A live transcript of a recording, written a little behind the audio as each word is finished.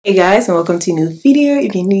Hey guys, and welcome to a new video.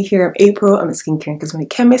 If you're new here, I'm April. I'm a skincare and cosmetic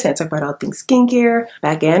chemist, and I talk about all things skincare,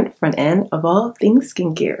 back end, front end of all things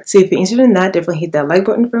skincare. So if you're interested in that, definitely hit that like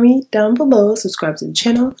button for me down below. Subscribe to the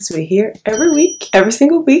channel because we're here every week, every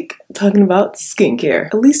single week, talking about skincare.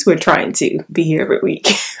 At least we're trying to be here every week.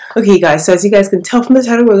 Okay guys, so as you guys can tell from the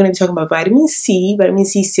title, we're going to be talking about vitamin C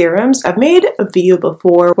serums. I've made a video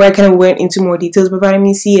before where I kind of went into more details about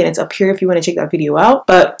vitamin C, and it's up here if you want to check that video out.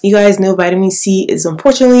 But you guys know vitamin C is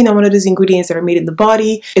unfortunately not one of those ingredients that are made in the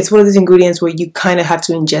body. It's one of those ingredients where you kind of have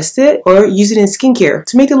to ingest it or use it in skincare.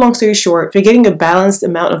 To make the long story short, if you're getting a balanced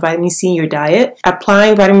amount of vitamin C in your diet,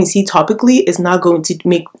 applying vitamin C topically is not going to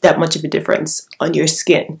make that much of a difference on your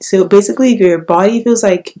skin. So basically, if your body feels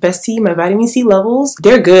like, Bestie, my vitamin C levels,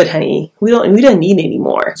 they're good, honey. We don't need any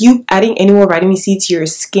more. You adding any more vitamin C to your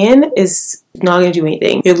skin is not going to do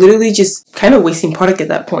anything. You're literally just kind of wasting product at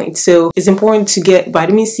that point. So it's important to get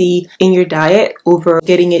vitamin C in your diet over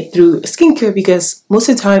getting it through skincare, because most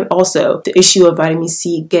of the time also the issue of vitamin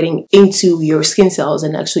C getting into your skin cells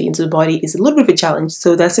and actually into the body is a little bit of a challenge.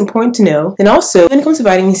 So that's important to know. And also when it comes to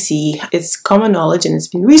vitamin C, it's common knowledge and it's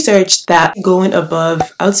been researched that going above,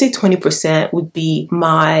 I would say 20% would be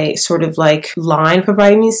my sort of like line for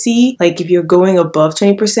vitamin C. Like if you're going above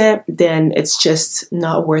 20%, then it's just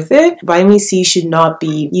not worth it. Vitamin C should not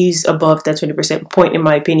be used above that 20% point, in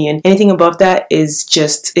my opinion. Anything above that is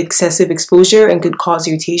just excessive exposure and could cause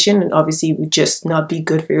irritation, and obviously would just not be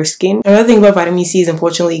good for your skin. Another thing about vitamin C is,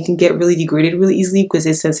 unfortunately, it can get really degraded really easily because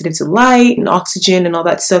it's sensitive to light and oxygen and all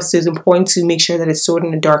that stuff. So it's important to make sure that it's stored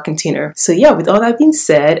in a dark container. So yeah, with all that being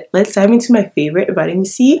said, let's dive into my favorite vitamin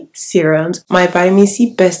C serums, my vitamin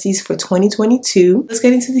C besties for 2022. Let's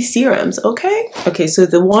get into the serums, okay? Okay, so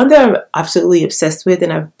the one that I'm absolutely obsessed with,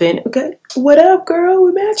 and I've been, okay, what up, girl?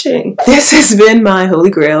 We're matching. This has been my holy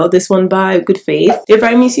grail. This one by Good Faith. Their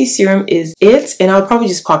vitamin C serum is it, and I'll probably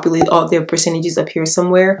just populate all their percentages up here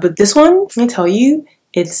somewhere. But this one, let me tell you,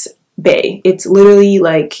 it's bae. It's literally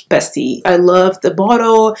like bestie. I love the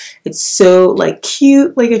bottle. It's so like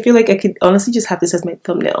cute. Like I feel like I could honestly just have this as my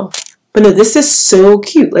thumbnail. But no, this is so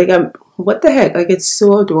cute. Like what the heck, like it's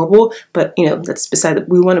so adorable. But you know, that's beside it.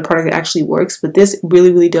 We want a product that actually works, but this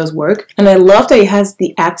really does work. And I love that it has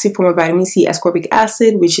the active form of vitamin C, ascorbic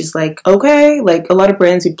acid, which is like, okay, like a lot of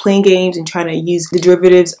brands be playing games and trying to use the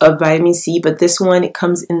derivatives of vitamin C, but this one, it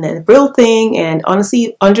comes in the real thing, and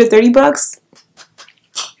honestly, under 30 bucks,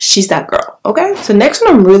 she's that girl, okay? So next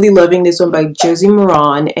one, I'm really loving this one by Josie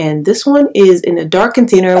Maran, and this one is in a dark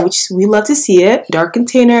container, which we love to see it. Dark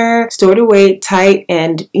container, stored away, tight,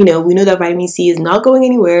 and you know, we know that vitamin C is not going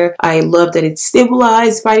anywhere. I love that it's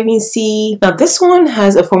stabilized vitamin C. Now this one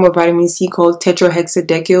has a form of vitamin C called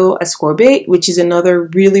tetrahexadecyl ascorbate, which is another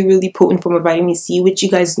really potent form of vitamin C, which you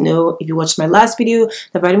guys know if you watched my last video,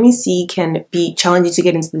 that vitamin C can be challenging to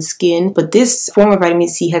get into the skin, but this form of vitamin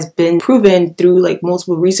C has been proven through like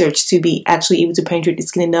multiple research to be actually able to penetrate the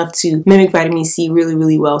skin enough to mimic vitamin C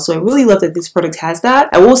really well. So I really love that this product has that.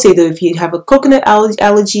 I will say though, if you have a coconut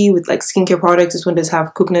allergy with like skincare products, this one does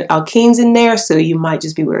have coconut alkanes in there, so you might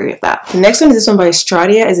just be wary of that. The next one is this one by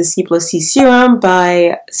Stratia, is a C+C serum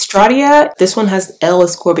by Stratia. This one has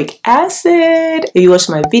L-ascorbic acid. If you watched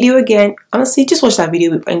my video again, honestly, just watch that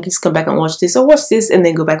video and just come back and watch this, or watch this and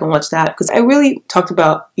then go back and watch that, because I really talked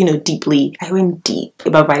about, you know, deeply. I went deep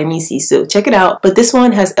about vitamin C, so check it out. But this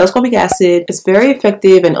one has L-ascorbic acid. It's very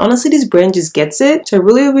effective, and honestly this brand just gets it. So I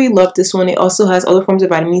really love this one. It also has other forms of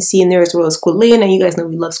vitamin C in there, as well as squalane, and you guys know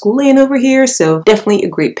we love squalane over here, so definitely a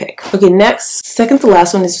great pick. Okay, next, second to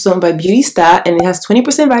last one is this one by BeautyStat, and it has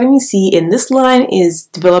 20% vitamin C, and this line is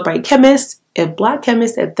developed by Chemists, a black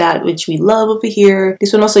chemist at that, which we love over here.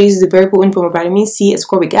 This one also uses a very potent form of vitamin C,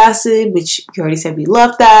 ascorbic acid, which you already said we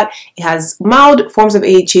love that. It has mild forms of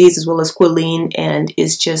AHAs as well as squalane, and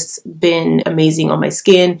it's just been amazing on my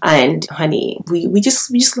skin. And honey, we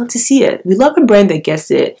just love to see it. We love a brand that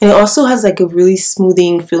gets it. And it also has like a really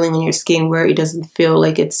smoothing feeling on your skin where it doesn't feel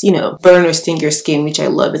like it's, you know, burn or sting your skin, which I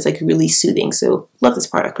love. It's like really soothing. So love this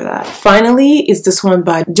product for that. Finally is this one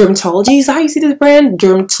by Drmtlgy. Is that how you see this brand?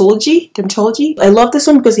 Drmtlgy. I love this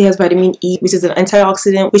one because it has vitamin E, which is an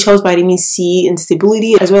antioxidant, which helps vitamin C in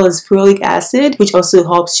stability, as well as ferulic acid, which also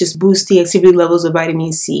helps just boost the activity levels of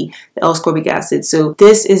vitamin C, the L-ascorbic acid. So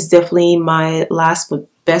this is definitely my last but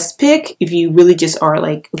best pick if you really just are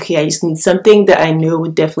like, okay, I just need something that I know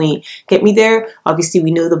would definitely get me there. Obviously,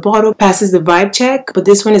 we know the bottle passes the vibe check, but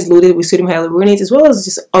this one is loaded with sodium hyaluronate as well as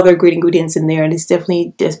just other great ingredients in there, and it's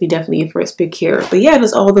definitely a first pick here. But yeah,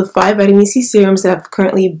 that's all the 5 vitamin C serums that I've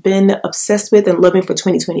currently been obsessed with and loving for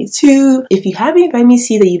 2022. If you have any vitamin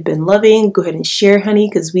C that you've been loving, go ahead and share, honey,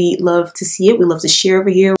 because we love to see it. We love to share over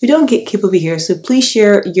here. We don't get kip over here, so please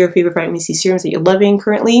share your favorite vitamin C serums that you're loving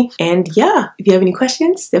currently. And yeah, if you have any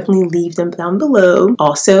questions, definitely leave them down below.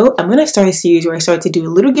 Also, I'm gonna start a series where I start to do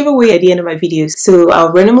a little giveaway at the end of my videos. So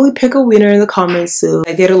I'll randomly pick a winner in the comments. So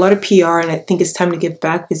I get a lot of PR, and I think it's time to give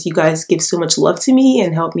back because you guys give so much love to me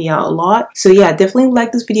and help me out a lot. So yeah, definitely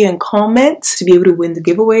like this video and comment to be able to win the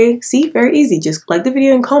giveaway. See, very easy. Just like the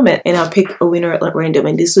video and comment, and I'll pick a winner at random.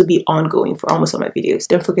 And this will be ongoing for almost all my videos.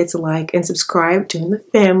 Don't forget to like and subscribe. Join the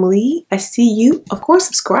family. I see you. Of course,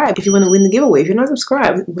 subscribe if you want to win the giveaway. If you're not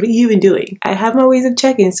subscribed, what are you even doing? I have my ways of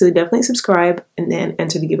checking, so definitely subscribe and then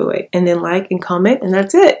enter the giveaway. And then like and comment, and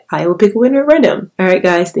that's it. I will pick a winner at random. Alright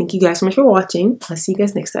guys, thank you guys so much for watching. I'll see you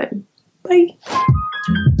guys next time. Bye!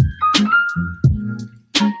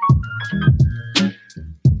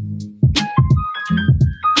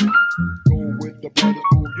 Go with the brother,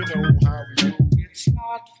 you know how we do. It's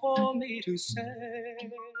not for me to say.